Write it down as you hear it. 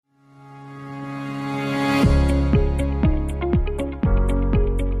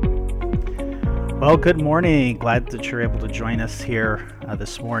Well, good morning. Glad that you're able to join us here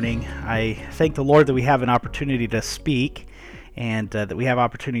this morning. I thank the Lord that we have an opportunity to speak and that we have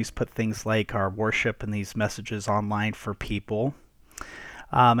opportunities to put things like our worship and these messages online for people.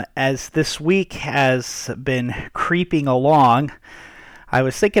 As this week has been creeping along, I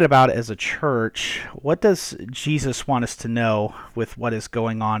was thinking about as a church, what does Jesus want us to know with what is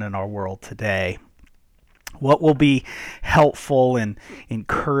going on in our world today? What will be helpful and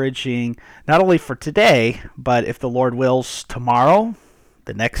encouraging, not only for today, but if the Lord wills, tomorrow,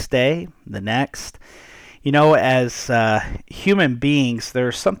 the next day, the next. As human beings,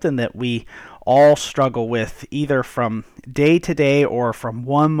 there's something that we all struggle with, either from day to day or from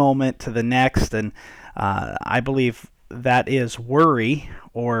one moment to the next, and I believe that is worry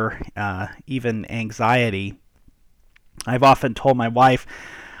or even anxiety. I've often told my wife,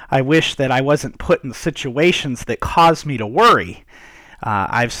 I wish that I wasn't put in situations that cause me to worry.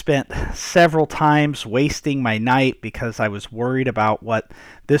 I've spent several times wasting my night because I was worried about what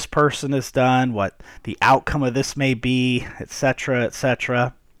this person has done, what the outcome of this may be, etc.,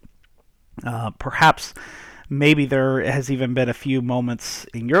 etc. Perhaps maybe there has even been a few moments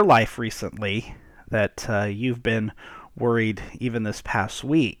in your life recently that you've been worried even this past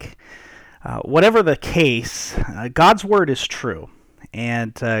week. Whatever the case, God's word is true.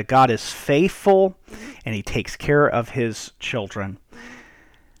 And God is faithful, and He takes care of His children.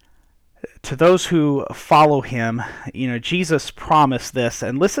 To those who follow Him, Jesus promised this,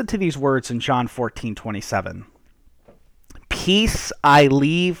 and listen to these words in John 14:27. Peace I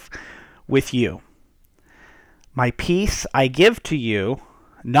leave with you. My peace I give to you,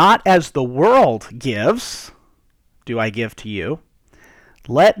 not as the world gives, do I give to you.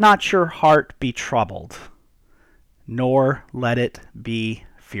 Let not your heart be troubled, nor let it be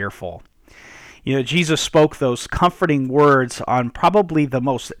fearful. Jesus spoke those comforting words on probably the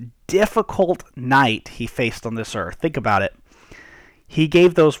most difficult night He faced on this earth. Think about it. He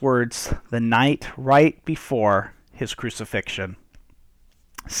gave those words the night right before His crucifixion.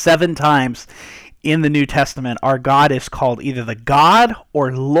 7 times in the New Testament, our God is called either the God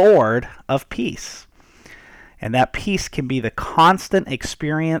or Lord of peace. And that peace can be the constant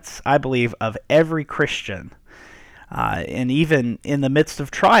experience, I believe, of every Christian. And even in the midst of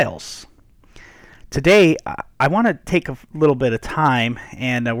trials. Today, I want to take a little bit of time,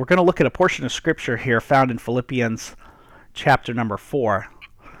 and we're going to look at a portion of Scripture here found in Philippians chapter number 4.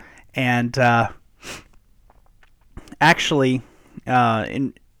 And actually,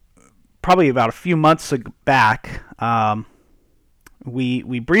 in probably about a few months back,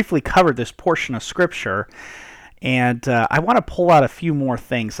 we briefly covered this portion of Scripture, and I want to pull out a few more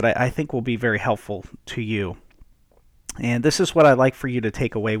things that I think will be very helpful to you. And this is what I'd like for you to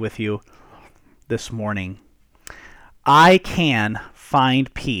take away with you this morning. I can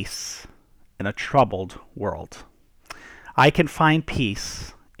find peace in a troubled world. I can find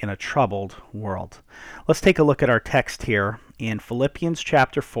peace in a troubled world. Let's take a look at our text here in Philippians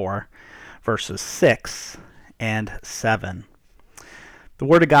chapter 4, verses 6 and 7. The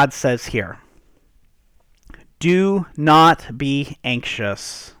Word of God says here, "Do not be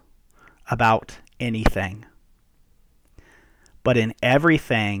anxious about anything, but in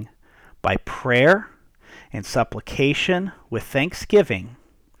everything, by prayer and supplication with thanksgiving,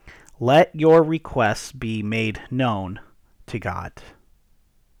 let your requests be made known to God.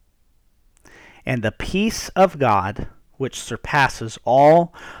 And the peace of God, which surpasses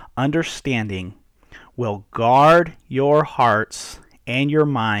all understanding, will guard your hearts and your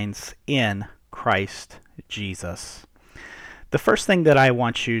minds in Christ Jesus." The first thing that I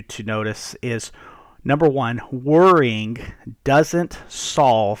want you to notice is, number one, worrying doesn't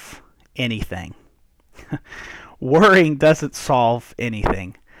solve anything. Worrying doesn't solve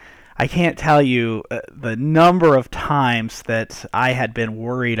anything. I can't tell you the number of times that I had been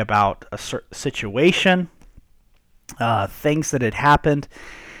worried about a situation, things that had happened,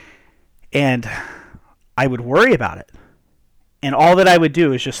 and I would worry about it. And all that I would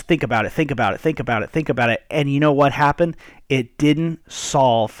do is just think about it. And you know what happened? It didn't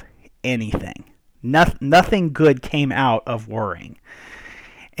solve anything. Nothing good came out of worrying.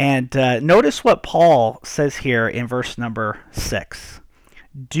 And notice what Paul says here in verse number 6.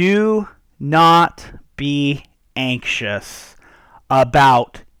 Do not be anxious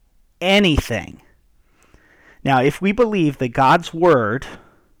about anything. Now, if we believe that God's word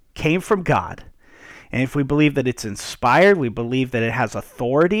came from God, and if we believe that it's inspired, we believe that it has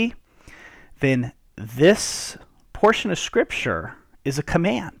authority, then this portion of Scripture is a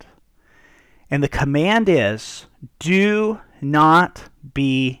command. And the command is, do not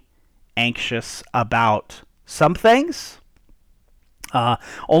be anxious about some things,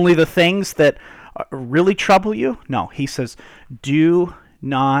 only the things that really trouble you? No, he says, do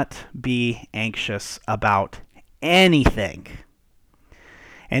not be anxious about anything.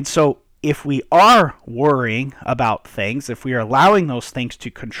 And so if we are worrying about things, if we are allowing those things to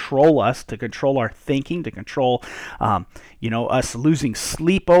control us, to control our thinking, to control, us losing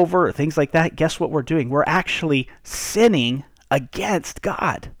sleep over, or things like that, guess what we're doing? We're actually sinning against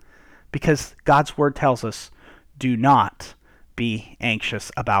God, because God's word tells us, do not be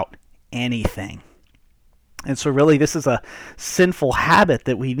anxious about anything. And so really this is a sinful habit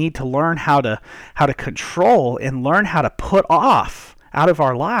that we need to learn how to control and learn how to put off out of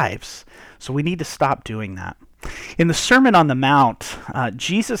our lives. So we need to stop doing that. In the Sermon on the Mount,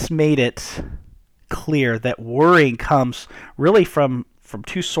 Jesus made it clear that worrying comes really from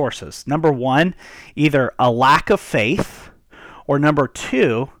two sources. Number one, either a lack of faith, or number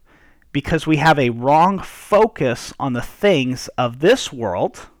two, because we have a wrong focus on the things of this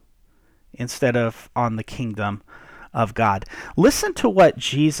world instead of on the kingdom of God. Listen to what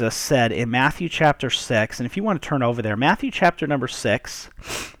Jesus said in Matthew chapter 6, and if you want to turn over there, Matthew chapter number 6,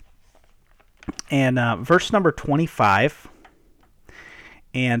 and verse number 25,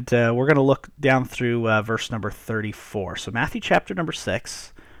 and we're going to look down through verse number 34. So Matthew chapter number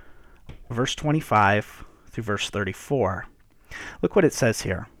 6, verse 25 through verse 34. Look what it says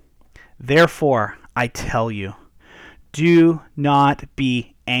here. Therefore, I tell you, do not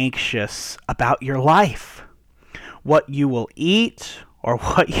be anxious about your life, what you will eat or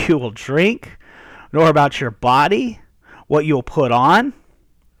what you will drink, nor about your body, what you will put on.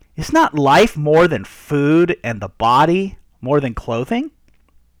 Is not life more than food, and the body more than clothing?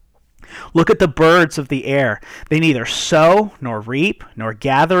 Look at the birds of the air. They neither sow nor reap nor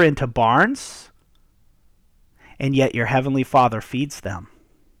gather into barns, and yet your heavenly Father feeds them.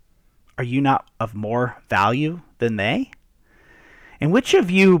 Are you not of more value than they? And which of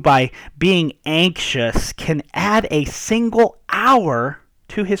you, by being anxious, can add a single hour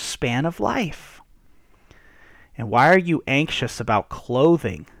to his span of life? And why are you anxious about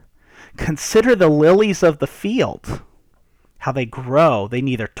clothing? Consider the lilies of the field, how they grow. They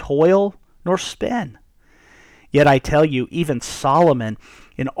neither toil nor spin. Yet I tell you, even Solomon,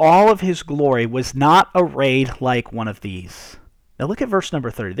 in all of his glory, was not arrayed like one of these. Now look at verse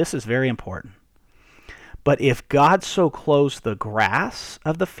number 30. This is very important. But if God so clothes the grass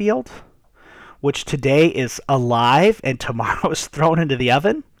of the field, which today is alive and tomorrow is thrown into the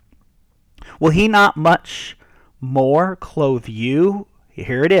oven, will he not much more clothe you?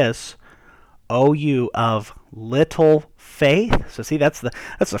 Here it is. O you of little faith. So see, that's the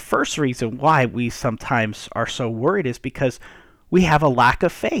first reason why we sometimes are so worried, is because we have a lack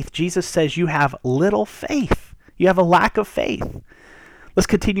of faith. Jesus says you have little faith. You have a lack of faith. Let's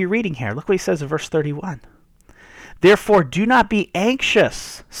continue reading here. Look what he says in verse 31. Therefore, do not be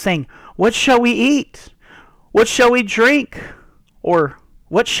anxious, saying, what shall we eat? What shall we drink? Or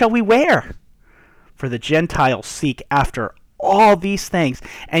what shall we wear? For the Gentiles seek after all these things,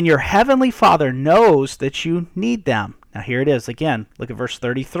 and your heavenly Father knows that you need them. Now here it is again. Look at verse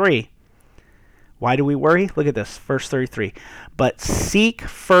 33. Why do we worry? Look at this, verse 33. But seek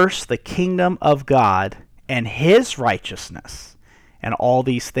first the kingdom of God and his righteousness, and all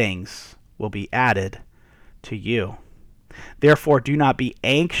these things will be added to you. Therefore, do not be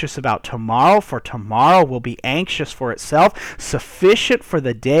anxious about tomorrow, for tomorrow will be anxious for itself. Sufficient for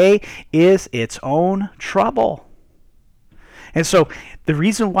the day is its own trouble. And so the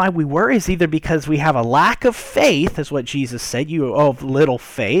reason why we worry is either because we have a lack of faith, is what Jesus said, you of little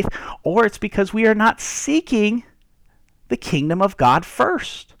faith, or it's because we are not seeking the kingdom of God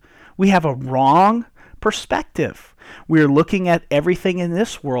first. We have a wrong perspective. We're looking at everything in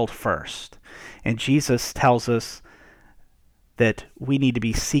this world first. And Jesus tells us that we need to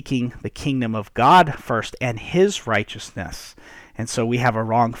be seeking the kingdom of God first and his righteousness. And so we have a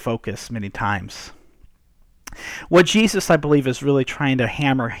wrong focus many times. What Jesus, I believe, is really trying to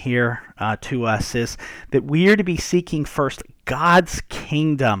hammer here to us is that we are to be seeking first God's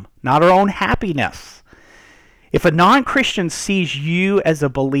kingdom, not our own happiness. If a non-Christian sees you as a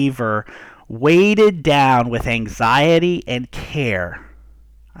believer weighted down with anxiety and care,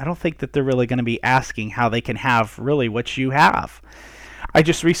 I don't think that they're really going to be asking how they can have really what you have. I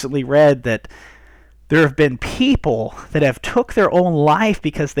just recently read that there have been people that have took their own life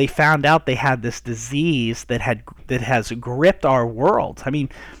because they found out they had this disease that has gripped our world. I mean,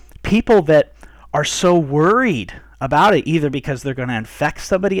 people that are so worried about it, either because they're going to infect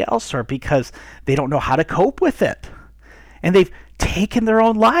somebody else or because they don't know how to cope with it. And they've taken their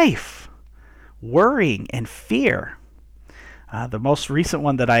own life, worrying and fear. The most recent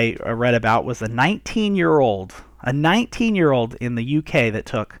one that I read about was a 19-year-old in the UK that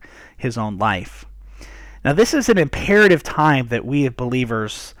took his own life. Now, this is an imperative time that we as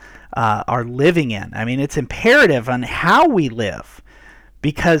believers are living in. I mean, it's imperative on how we live,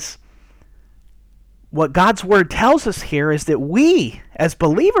 because what God's word tells us here is that we, as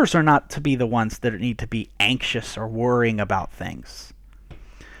believers, are not to be the ones that need to be anxious or worrying about things.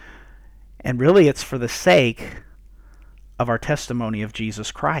 And really, it's for the sake of our testimony of Jesus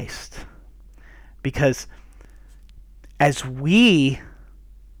Christ. Because as we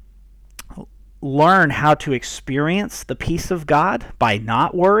learn how to experience the peace of God by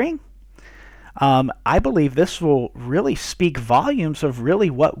not worrying, I believe this will really speak volumes of really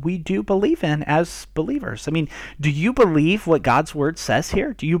what we do believe in as believers. I mean, do you believe what God's word says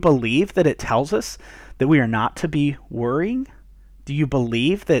here? Do you believe that it tells us that we are not to be worrying? Do you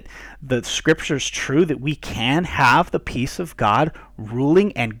believe that the scripture is true, that we can have the peace of God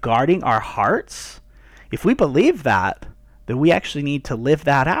ruling and guarding our hearts? If we believe that, then we actually need to live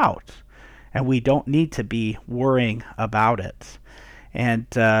that out, and we don't need to be worrying about it. And,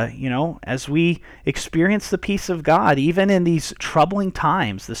 as we experience the peace of God, even in these troubling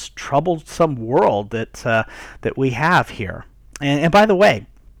times, this troublesome world that we have here. And by the way,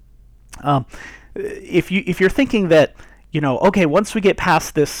 if you're thinking that, okay, once we get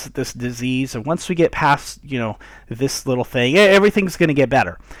past this disease, and once we get past, this little thing, everything's going to get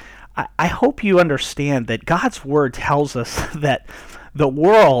better. I hope you understand that God's word tells us that the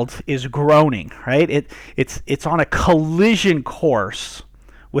world is groaning, right? It's on a collision course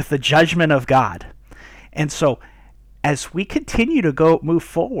with the judgment of God. And so as we continue to move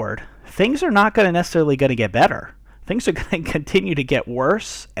forward, things are not necessarily going to get better. Things are going to continue to get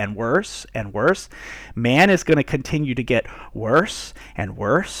worse and worse and worse. Man is going to continue to get worse and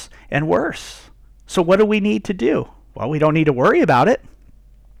worse and worse. So what do we need to do? Well, we don't need to worry about it.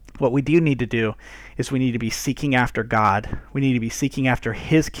 What we do need to do is we need to be seeking after God. We need to be seeking after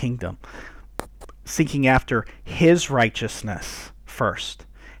His kingdom, seeking after His righteousness first,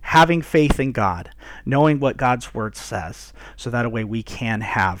 having faith in God, knowing what God's word says, so that way we can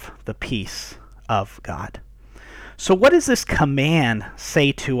have the peace of God. So what does this command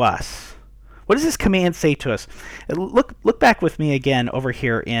say to us? What does this command say to us? Look back with me again over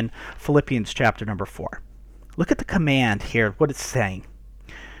here in Philippians chapter number 4. Look at the command here, what it's saying.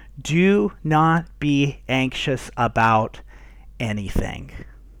 Do not be anxious about anything.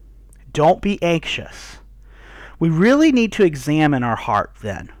 Don't be anxious. We really need to examine our heart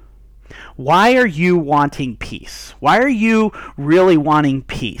then. Why are you wanting peace? Why are you really wanting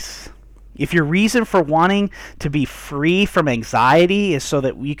peace? If your reason for wanting to be free from anxiety is so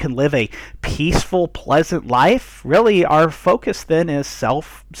that we can live a peaceful, pleasant life, really our focus then is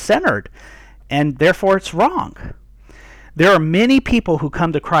self-centered, and therefore it's wrong. There are many people who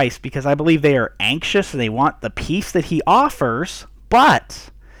come to Christ because I believe they are anxious and they want the peace that He offers, but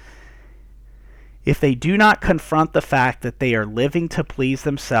if they do not confront the fact that they are living to please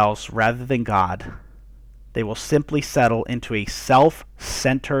themselves rather than God, they will simply settle into a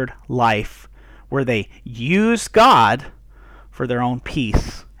self-centered life where they use God for their own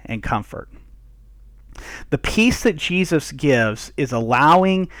peace and comfort. The peace that Jesus gives is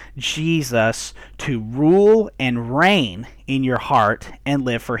allowing Jesus to rule and reign in your heart and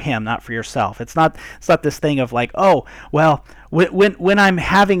live for Him, not for yourself. It's not this thing of like, oh, well, when I'm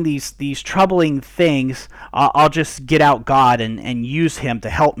having these troubling things, I'll just get out God and use Him to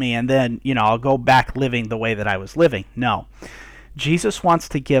help me, and then I'll go back living the way that I was living. No. Jesus wants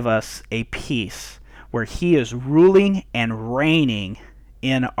to give us a peace where He is ruling and reigning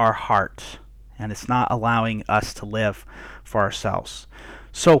in our heart. And it's not allowing us to live for ourselves.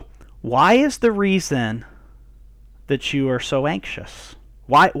 So why is the reason that you are so anxious?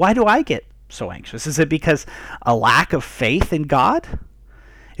 Why do I get so anxious? Is it because a lack of faith in God?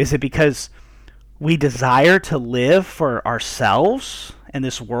 Is it because we desire to live for ourselves in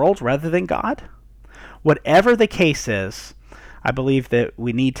this world rather than God? Whatever the case is, I believe that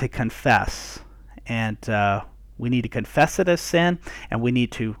we need to confess, and we need to confess it as sin, and we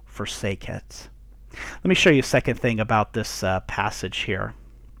need to forsake it. Let me show you a second thing about this passage here.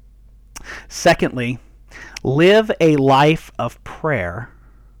 Secondly, live a life of prayer,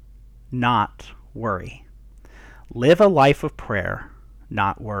 not worry. Live a life of prayer,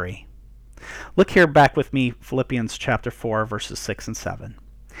 not worry. Look here back with me, Philippians chapter 4, verses 6 and 7.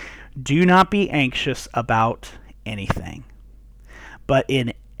 Do not be anxious about anything, but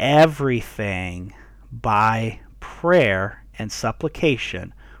in everything by prayer and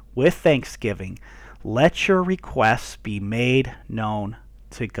supplication with thanksgiving, let your requests be made known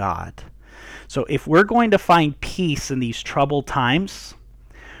to God. So if we're going to find peace in these troubled times,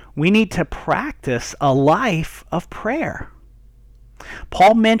 we need to practice a life of prayer.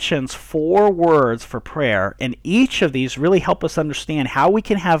 Paul mentions 4 words for prayer, and each of these really help us understand how we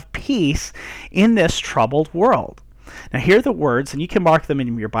can have peace in this troubled world. Now, here are the words, and you can mark them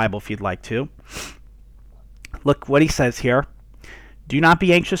in your Bible if you'd like to. Look what he says here. Do not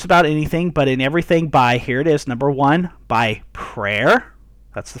be anxious about anything, but in everything by, here it is, number 1, by prayer.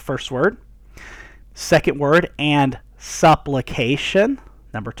 That's the first word. Second word, and supplication.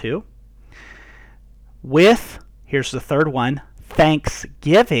 Number 2. With, here's the third one,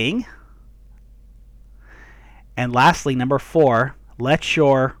 thanksgiving. And lastly, number 4, let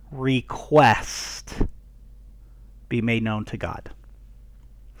your request be made known to God.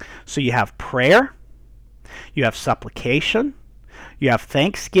 So you have prayer, you have supplication, you have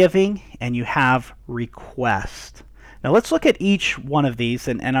thanksgiving, and you have request. Now let's look at each one of these,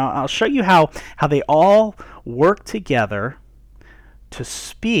 and I'll show you how they all work together to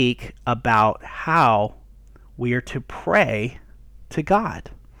speak about how we are to pray to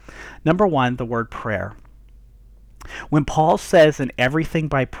God. Number 1, the word prayer. When Paul says in everything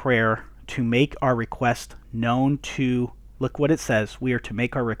by prayer to make our request known to, look what it says, we are to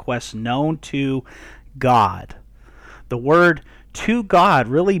make our requests known to God. The word to God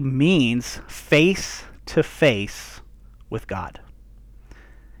really means face to face with God.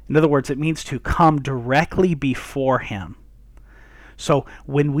 In other words, it means to come directly before Him. So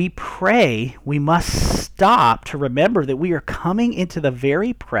when we pray, we must stop to remember that we are coming into the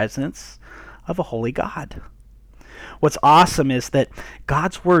very presence of a holy God. What's awesome is that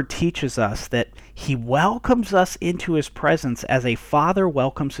God's Word teaches us that He welcomes us into His presence as a father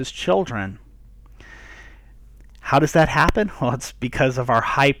welcomes his children. How does that happen? Well, it's because of our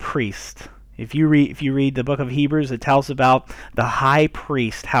high priest. If you read the book of Hebrews, it tells about the high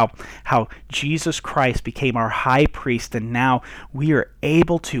priest, how Jesus Christ became our high priest, and now we are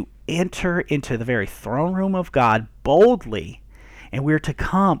able to enter into the very throne room of God boldly, and we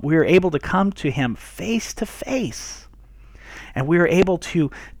are able to come to Him face to face, and we are able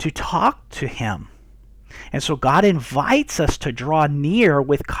to talk to Him. And so God invites us to draw near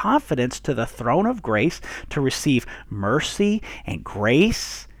with confidence to the throne of grace to receive mercy and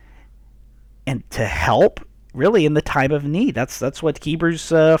grace and to help really in the time of need. That's what Hebrews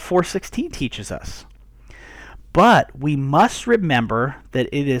 4:16 teaches us. But we must remember that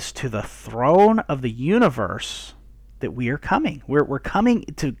it is to the throne of the universe that we are coming. We're coming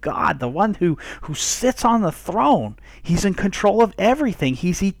to God, the one who sits on the throne. He's in control of everything.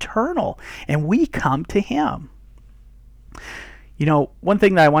 He's eternal, and we come to Him. You know, one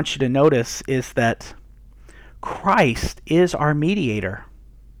thing that I want you to notice is that Christ is our mediator.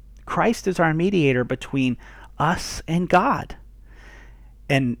 Christ is our mediator between us and God.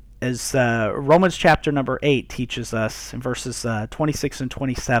 And as Romans chapter number 8 teaches us in verses 26 and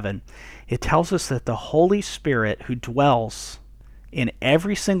 27, it tells us that the Holy Spirit who dwells in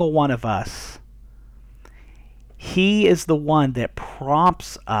every single one of us, He is the one that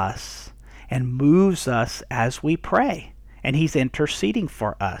prompts us and moves us as we pray. And He's interceding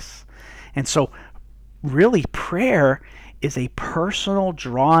for us. And so really prayer is a personal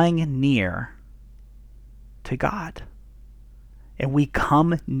drawing near to God. And we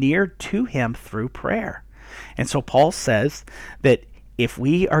come near to Him through prayer. And so Paul says that if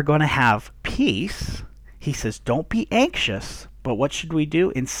we are going to have peace, he says, don't be anxious. But what should we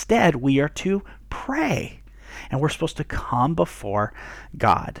do? Instead, we are to pray. And we're supposed to come before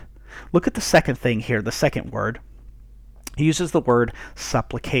God. Look at the second thing here, the second word. He uses the word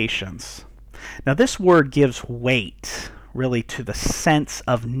supplications. Now, this word gives weight really to the sense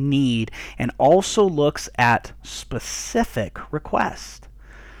of need and also looks at specific request.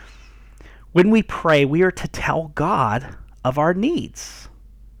 When we pray, we are to tell God of our needs.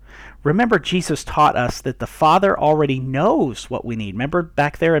 Remember, Jesus taught us that the Father already knows what we need. Remember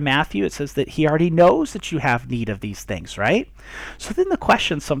back there in Matthew, it says that He already knows that you have need of these things, right? So then the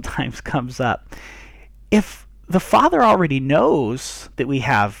question sometimes comes up, if the Father already knows that we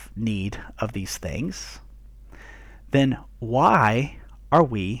have need of these things, then why are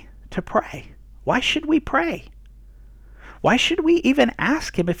we to pray? Why should we pray? Why should we even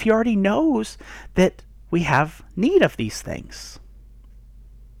ask Him if He already knows that we have need of these things?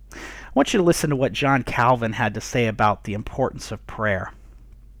 I want you to listen to what John Calvin had to say about the importance of prayer.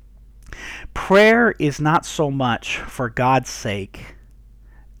 Prayer is not so much for God's sake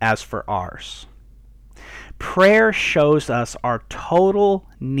as for ours. Prayer shows us our total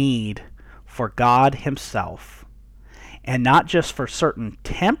need for God Himself, and not just for certain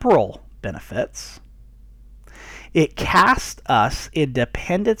temporal benefits. It casts us in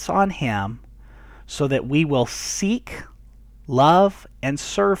dependence on Him so that we will seek, love, and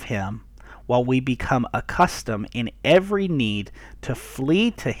serve Him while we become accustomed in every need to flee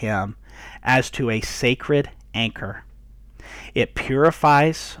to Him as to a sacred anchor. It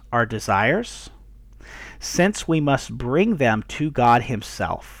purifies our desires, since we must bring them to God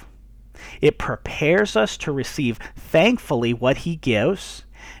Himself. It prepares us to receive thankfully what He gives,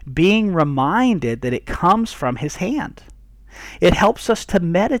 being reminded that it comes from His hand. It helps us to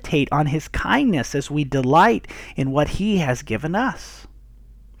meditate on His kindness as we delight in what He has given us.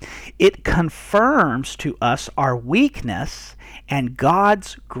 It confirms to us our weakness and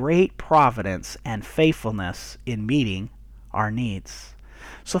God's great providence and faithfulness in meeting our needs.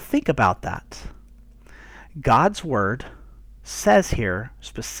 So think about that. God's Word says here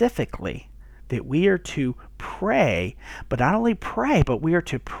specifically that we are to pray, but not only pray, but we are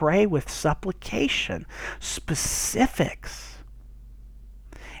to pray with supplication, specifics.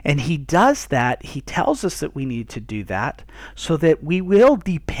 And He does that, He tells us that we need to do that so that we will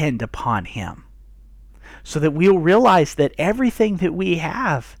depend upon Him, so that we'll realize that everything that we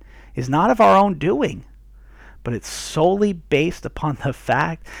have is not of our own doing, but it's solely based upon the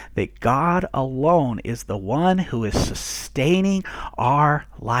fact that God alone is the one who is sustaining our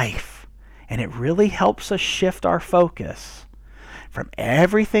life. And it really helps us shift our focus from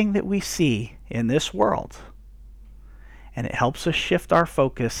everything that we see in this world. And it helps us shift our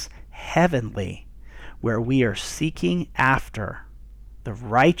focus heavenly, where we are seeking after the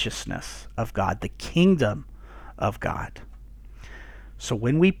righteousness of God, the kingdom of God. So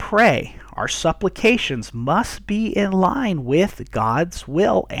when we pray, our supplications must be in line with God's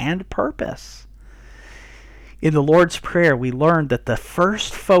will and purpose. In the Lord's Prayer, we learned that the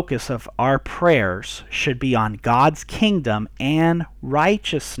first focus of our prayers should be on God's kingdom and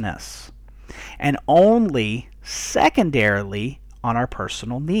righteousness, and only secondarily on our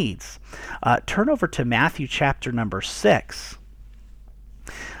personal needs. Turn over to Matthew chapter number 6.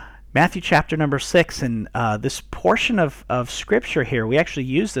 Matthew chapter number 6, and this portion of Scripture here, we actually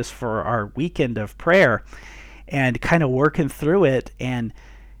use this for our weekend of prayer and kind of working through it and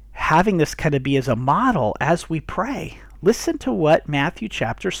having this kind of be as a model as we pray. Listen to what Matthew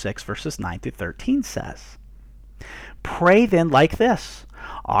chapter 6, verses 9 through 13 says. Pray then like this: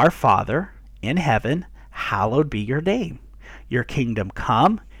 Our Father in heaven, hallowed be your name. Your kingdom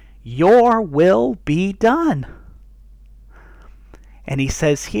come, your will be done. And He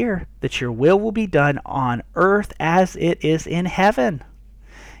says here that your will be done on earth as it is in heaven.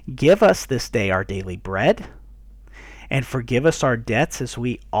 Give us this day our daily bread, and forgive us our debts as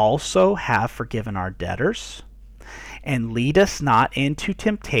we also have forgiven our debtors. And lead us not into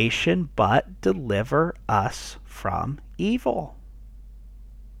temptation, but deliver us from evil.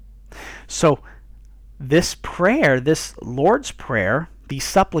 So this prayer, this Lord's Prayer, these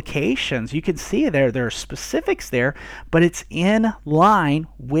supplications, you can see there are specifics there, but it's in line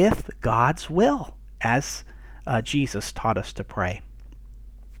with God's will as Jesus taught us to pray.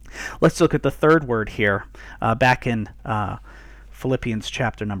 Let's look at the third word here, back in Philippians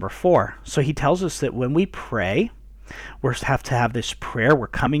chapter number 4. So he tells us that when we pray, we have to have this prayer. We're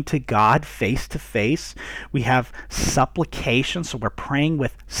coming to God face to face. We have supplication, so we're praying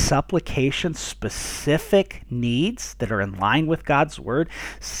with supplication, specific needs that are in line with God's word,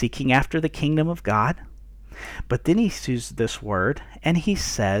 seeking after the kingdom of God. But then he uses this word, and he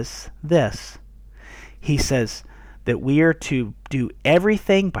says this. He says that we are to do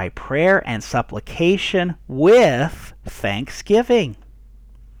everything by prayer and supplication with thanksgiving.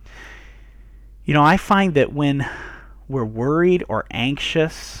 You know, I find that when we're worried or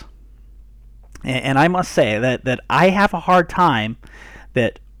anxious, and I must say that I have a hard time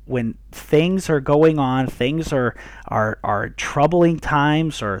that when things are going on, things are troubling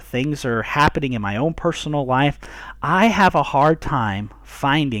times, or things are happening in my own personal life, I have a hard time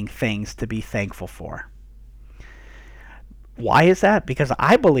finding things to be thankful for. Why is that? Because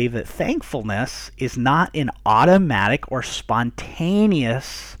I believe that thankfulness is not an automatic or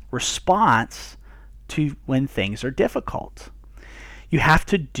spontaneous response to when things are difficult. You have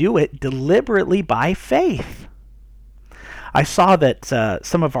to do it deliberately by faith. I saw that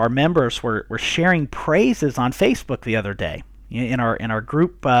some of our members were sharing praises on Facebook the other day in our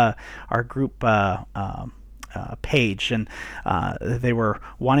group page, and they were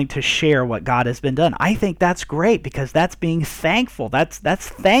wanting to share what God has been done. I think that's great because that's being thankful. That's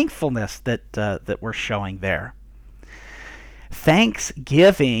thankfulness that we're showing there.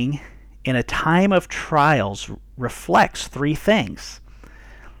 Thanksgiving in a time of trials reflects three things.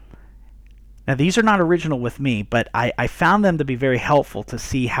 Now, these are not original with me, but I found them to be very helpful to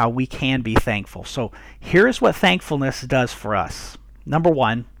see how we can be thankful. So here's what thankfulness does for us. Number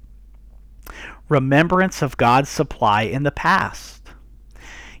one, remembrance of God's supply in the past.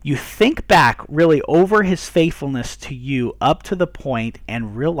 you think back really over his faithfulness to you up to the point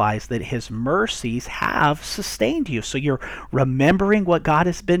and realize that his mercies have sustained you. So you're remembering what God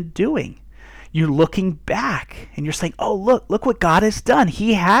has been doing. You're looking back and you're saying, oh, look what God has done.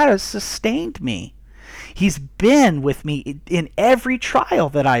 He has sustained me. He's been with me in every trial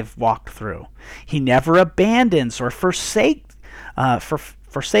that I've walked through. He never abandons or forsakes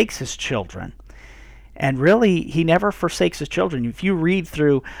his children. And really, he never forsakes his children. If you read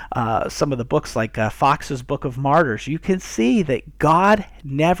through some of the books like Fox's Book of Martyrs, you can see that God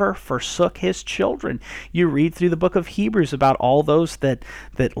never forsook his children. You read through the book of Hebrews about all those that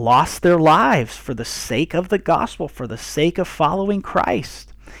lost their lives for the sake of the gospel, for the sake of following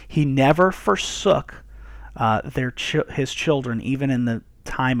Christ. He never forsook his children, even in the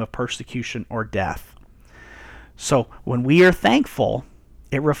time of persecution or death. So when we are thankful,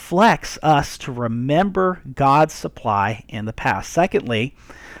 it reflects us to remember God's supply in the past. Secondly,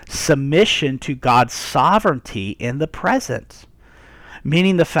 submission to God's sovereignty in the present,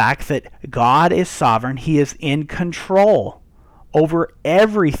 meaning the fact that God is sovereign. He is in control over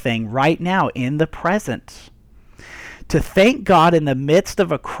everything right now in the present. To thank God in the midst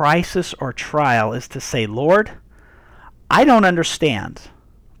of a crisis or trial is to say, Lord, I don't understand,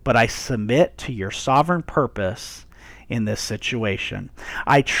 but I submit to your sovereign purpose in this situation.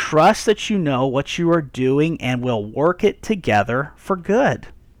 I trust that you know what you are doing and will work it together for good.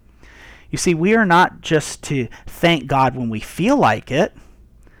 You see, we are not just to thank God when we feel like it,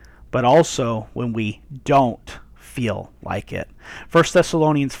 but also when we don't feel like it. 1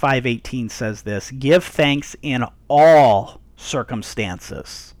 Thessalonians 5:18 says this, give thanks in all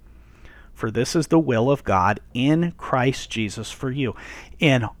circumstances, for this is the will of God in Christ Jesus for you,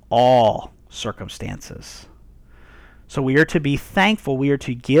 in all circumstances. So we are to be thankful. We are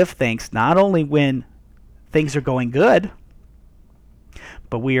to give thanks not only when things are going good,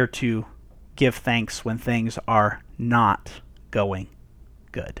 but we are to give thanks when things are not going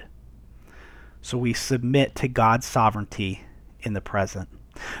good. So we submit to God's sovereignty in the present.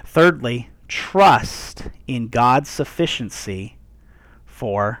 Thirdly, trust in God's sufficiency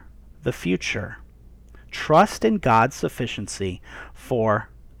for the future. Trust in God's sufficiency for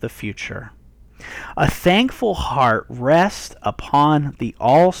the future. A thankful heart rests upon the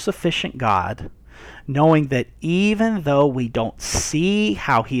all-sufficient God, knowing that even though we don't see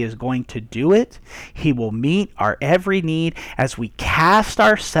how he is going to do it, he will meet our every need as we cast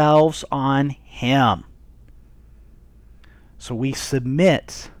ourselves on him. So we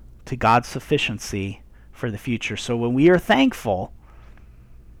submit to God's sufficiency for the future. So when we are thankful,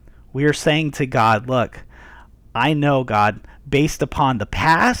 we are saying to God, look, I know, God, based upon the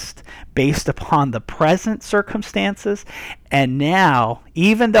past, based upon the present circumstances, and now,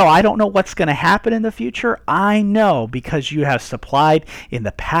 even though I don't know what's going to happen in the future, I know because you have supplied in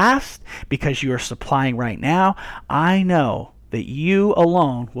the past, because you are supplying right now, I know that you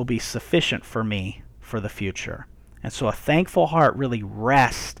alone will be sufficient for me for the future. And so a thankful heart really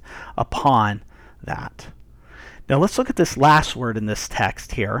rests upon that. Now let's look at this last word in this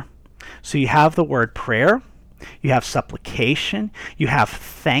text here. So you have the word prayer, you have supplication, you have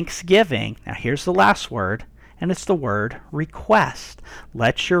thanksgiving. Now here's the last word, and it's the word request.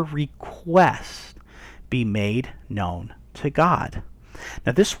 Let your request be made known to God.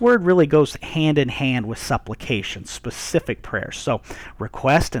 Now this word really goes hand in hand with supplication, specific prayers. So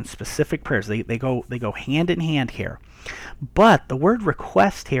request and specific prayers, they go hand in hand here. But the word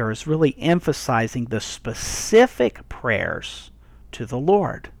request here is really emphasizing the specific prayers to the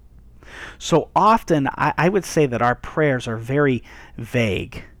Lord. So often I would say that our prayers are very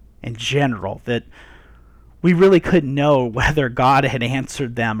vague and general, that we really couldn't know whether God had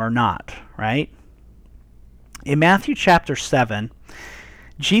answered them or not, right? In Matthew chapter 7,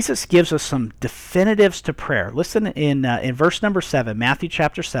 Jesus gives us some definitives to prayer. Listen in verse number 7, Matthew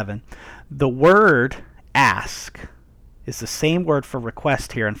chapter 7, the word ask is the same word for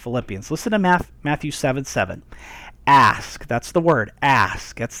request here in Philippians. Listen to Matthew 7:7. Ask, that's the word,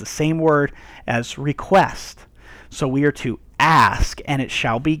 ask. That's the same word as request. So we are to ask, and it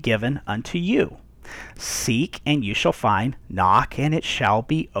shall be given unto you. Seek, and you shall find. Knock, and it shall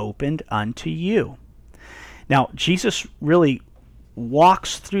be opened unto you. Now, Jesus really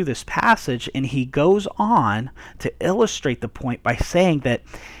walks through this passage, and he goes on to illustrate the point by saying that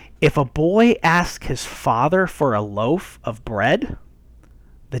if a boy asks his father for a loaf of bread,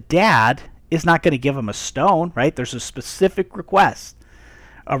 the dad is not going to give him a stone, right? There's a specific request,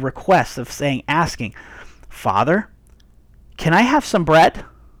 a request of saying, asking, Father, can I have some bread?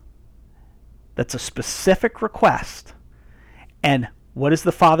 That's a specific request. And What is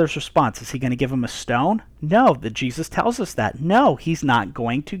the Father's response? Is he going to give him a stone? No, Jesus tells us that. No, he's not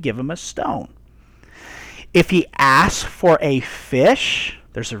going to give him a stone. If he asks for a fish,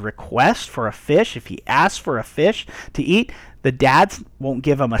 there's a request for a fish. If he asks for a fish to eat, the dads won't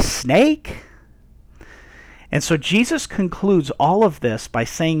give him a snake. And so Jesus concludes all of this by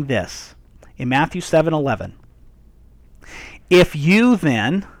saying this in Matthew 7:11. If you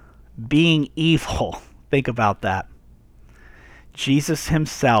then, being evil, think about that. Jesus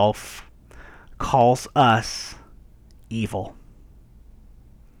himself calls us evil.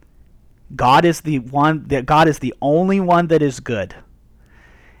 God is the only one that is good.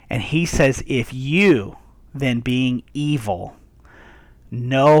 And he says, if you, then being evil,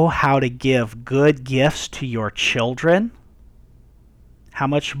 know how to give good gifts to your children, how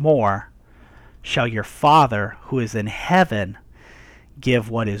much more shall your Father who is in heaven give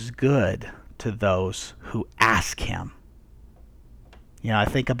what is good to those who ask him? I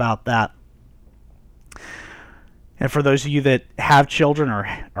think about that. And for those of you that have children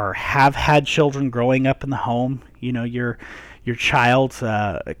or have had children growing up in the home, your child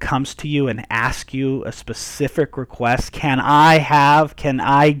comes to you and asks you a specific request. Can I have? Can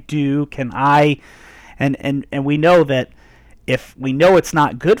I do? Can I? And we know that if we know it's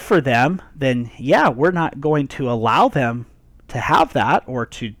not good for them, then we're not going to allow them to have that or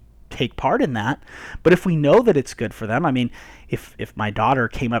to take part in that. But if we know that it's good for them, if my daughter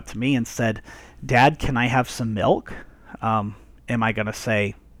came up to me and said, Dad, can I have some milk? Am I going to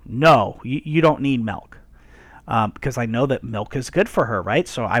say, no, you don't need milk? Because I know that milk is good for her, right?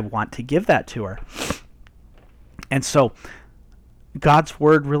 So I want to give that to her. And so God's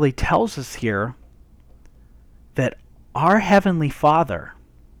word really tells us here that our Heavenly Father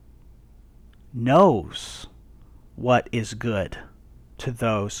knows what is good to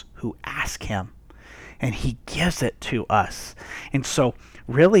those who ask him, and he gives it to us. And so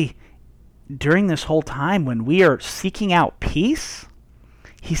really, during this whole time when we are seeking out peace,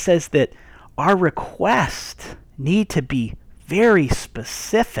 he says that our requests need to be very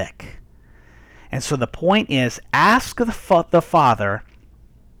specific. And so the point is, ask the Father,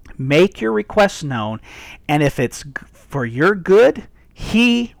 make your requests known, and if it's for your good,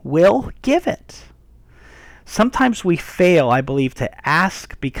 he will give it. Sometimes we fail, I believe, to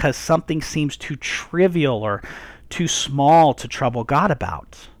ask because something seems too trivial or too small to trouble God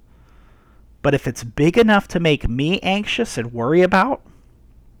about. But if it's big enough to make me anxious and worry about,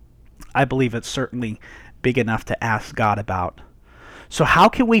 I believe it's certainly big enough to ask God about. So how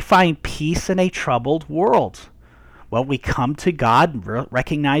can we find peace in a troubled world? Well, we come to God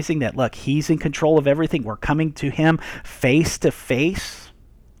recognizing that, look, he's in control of everything. We're coming to him face to face.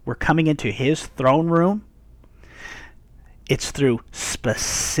 We're coming into his throne room. It's through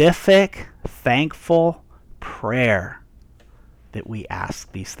specific, thankful prayer that we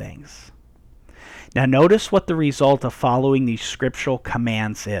ask these things. Now notice what the result of following these scriptural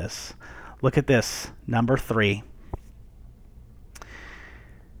commands is. Look at this, number 3.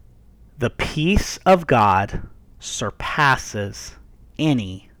 The peace of God surpasses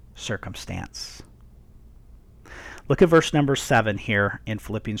any circumstance. Look at verse number 7 here in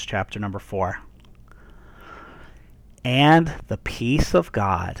Philippians chapter number 4. And the peace of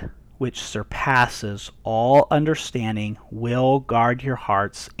God, which surpasses all understanding, will guard your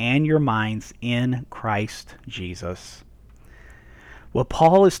hearts and your minds in Christ Jesus. What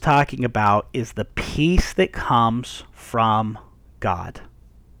Paul is talking about is the peace that comes from God.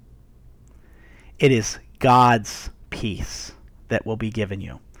 It is God's peace that will be given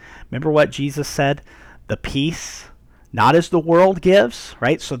you. Remember what Jesus said? The peace, not as the world gives,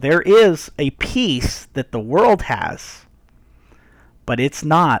 right? So there is a peace that the world has, but it's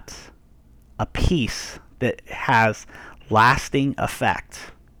not a peace that has lasting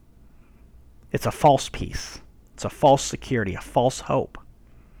effect. It's a false peace. It's a false security, a false hope.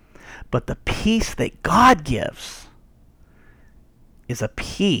 But the peace that God gives is a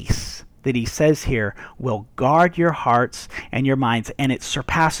peace that he says here will guard your hearts and your minds, and it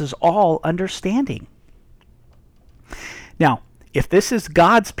surpasses all understanding. Now, if this is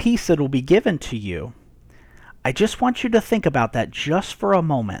God's peace that will be given to you, I just want you to think about that just for a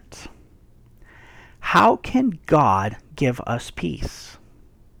moment. How can God give us peace?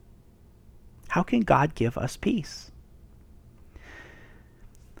 How can God give us peace?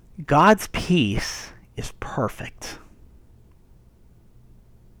 God's peace is perfect.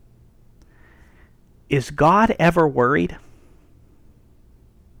 Is God ever worried?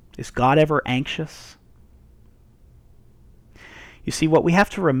 Is God ever anxious? You see, what we have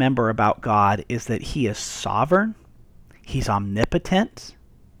to remember about God is that he is sovereign. He's omnipotent.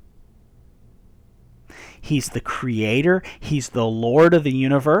 He's the creator. He's the Lord of the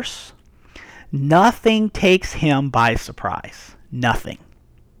universe. Nothing takes him by surprise. Nothing.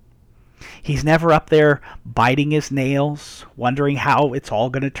 He's never up there biting his nails, wondering how it's all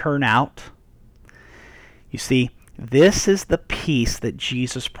going to turn out. You see, this is the peace that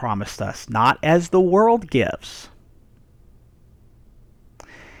Jesus promised us, not as the world gives.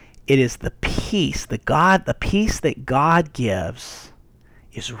 It is the peace the peace that God gives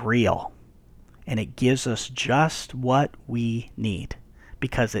is real. And it gives us just what we need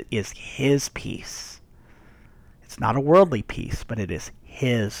because it is his peace. It's not a worldly peace, but it is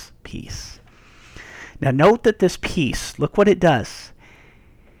his peace. Now note that this peace, look what it does.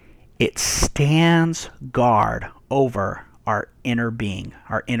 It stands guard over our inner being,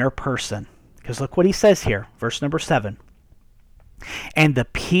 our inner person. Because look what he says here, verse number 7. And the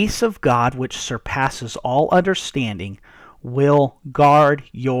peace of God, which surpasses all understanding, will guard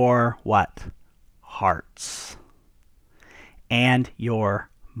your what? Hearts and your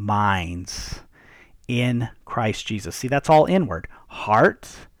minds in Christ Jesus. See, that's all inward. Heart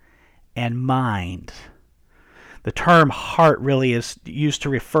and mind. The term heart really is used to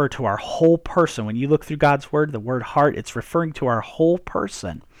refer to our whole person. When you look through God's word, the word heart, it's referring to our whole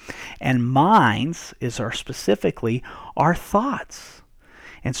person. And minds specifically our thoughts.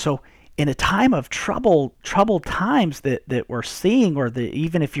 And so in a time of troubled times that we're seeing, or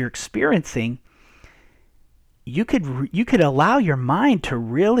even if you're experiencing, you could allow your mind to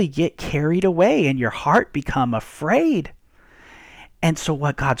really get carried away and your heart become afraid. And so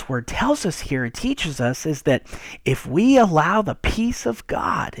what God's word tells us here and teaches us is that if we allow the peace of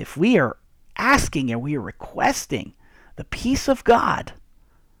God, if we are asking and we are requesting the peace of God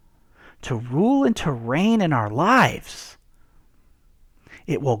to rule and to reign in our lives,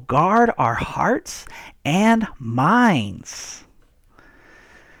 it will guard our hearts and minds.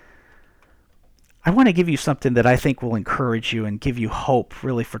 I want to give you something that I think will encourage you and give you hope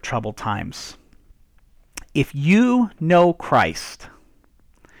really for troubled times. If you know Christ,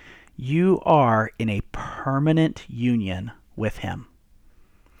 you are in a permanent union with him.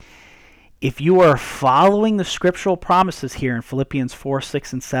 If you are following the scriptural promises here in Philippians 4,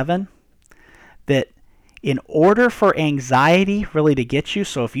 6, and 7, that in order for anxiety really to get you,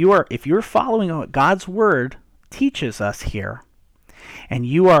 so if you're following what God's word teaches us here, and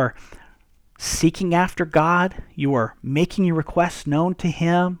you are seeking after God, you are making your requests known to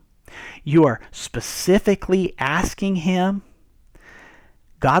him, you are specifically asking him,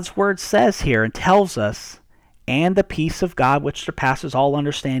 God's word says here and tells us, and the peace of God which surpasses all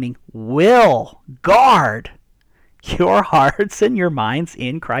understanding will guard your hearts and your minds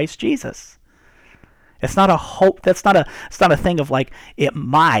in Christ Jesus. It's not a hope, it's not a thing of like it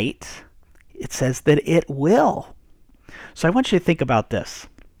might. It says that it will. So I want you to think about this.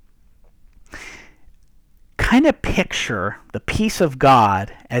 Kind of picture the peace of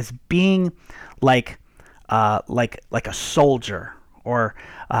God as being like a soldier or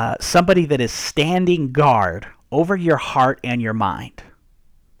somebody that is standing guard over your heart and your mind.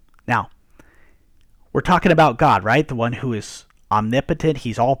 Now, we're talking about God, right? The one who is omnipotent.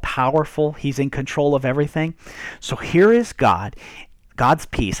 He's all powerful. He's in control of everything. So here is God's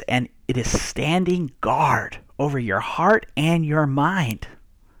peace, and it is standing guard over your heart and your mind.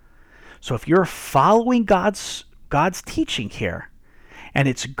 So if you're following God's teaching here, and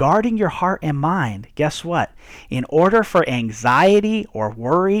it's guarding your heart and mind, guess what? In order for anxiety or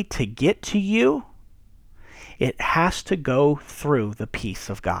worry to get to you, it has to go through the peace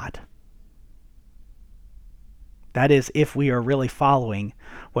of God. That is, if we are really following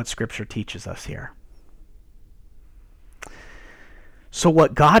what Scripture teaches us here. So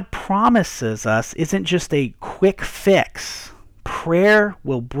what God promises us isn't just a quick fix. Prayer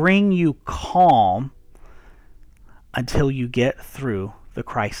will bring you calm until you get through the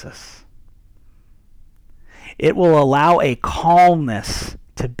crisis. It will allow a calmness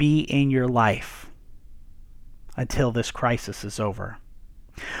to be in your life until this crisis is over.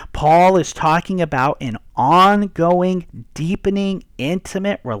 Paul is talking about an ongoing, deepening,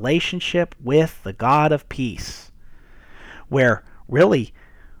 intimate relationship with the God of peace, where really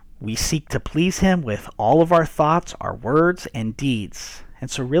we seek to please him with all of our thoughts, our words, and deeds. And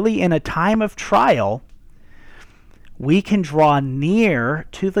so really in a time of trial, we can draw near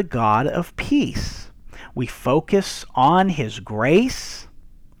to the God of peace. We focus on his grace.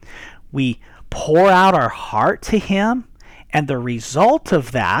 We pour out our heart to him. And the result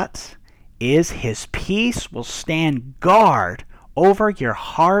of that is his peace will stand guard over your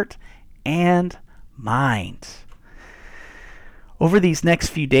heart and mind. Over these next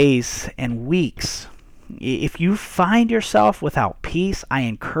few days and weeks, If you find yourself without peace, I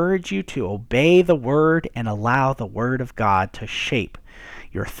encourage you to obey the Word and allow the Word of God to shape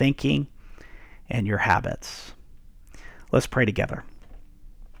your thinking and your habits. Let's pray together.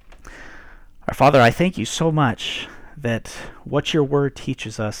 Our Father, I thank you so much that what your Word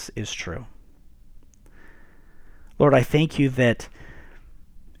teaches us is true. Lord, I thank you that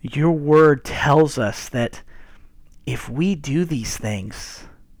your Word tells us that if we do these things,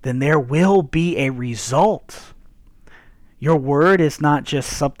 then there will be a result. Your Word is not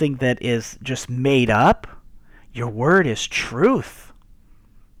just something that is just made up. Your Word is truth.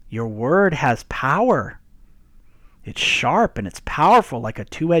 Your Word has power. It's sharp and it's powerful like a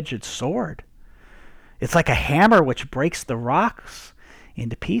two-edged sword. It's like a hammer which breaks the rocks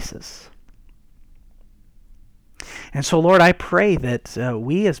into pieces. And so, Lord, I pray that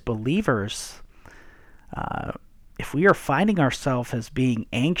we as believers, if we are finding ourselves as being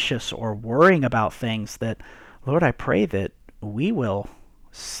anxious or worrying about things, that, Lord, I pray that we will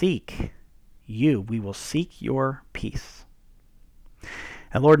seek you. We will seek your peace.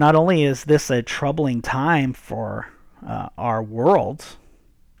 And Lord, not only is this a troubling time for our world,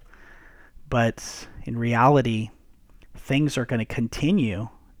 but in reality, things are going to continue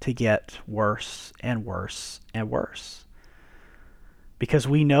to get worse and worse and worse. Because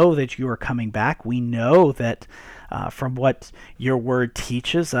we know that you are coming back. We know that from what your word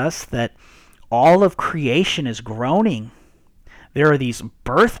teaches us, that all of creation is groaning. There are these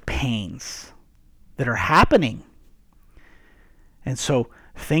birth pains that are happening. And so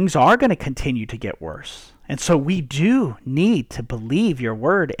things are going to continue to get worse. And so we do need to believe your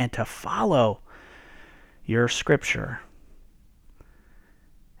word and to follow your scripture.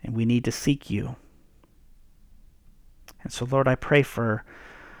 And we need to seek you. And so, Lord, I pray for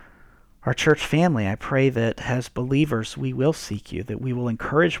our church family. I pray that as believers, we will seek you, that we will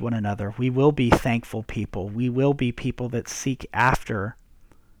encourage one another. We will be thankful people. We will be people that seek after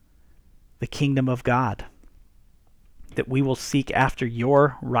the kingdom of God, that we will seek after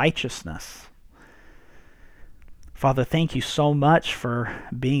your righteousness. Father, thank you so much for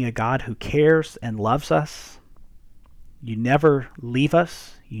being a God who cares and loves us. You never leave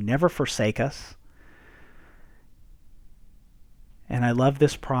us. You never forsake us. And I love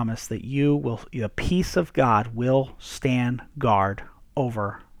this promise that the peace of God will stand guard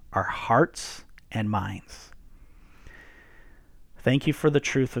over our hearts and minds. Thank you for the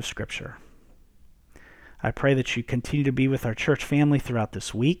truth of Scripture. I pray that you continue to be with our church family throughout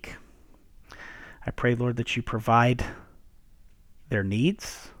this week. I pray, Lord, that you provide their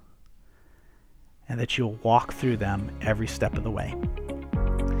needs and that you'll walk through them every step of the way.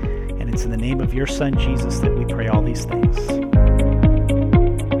 And it's in the name of your Son, Jesus, that we pray all these things.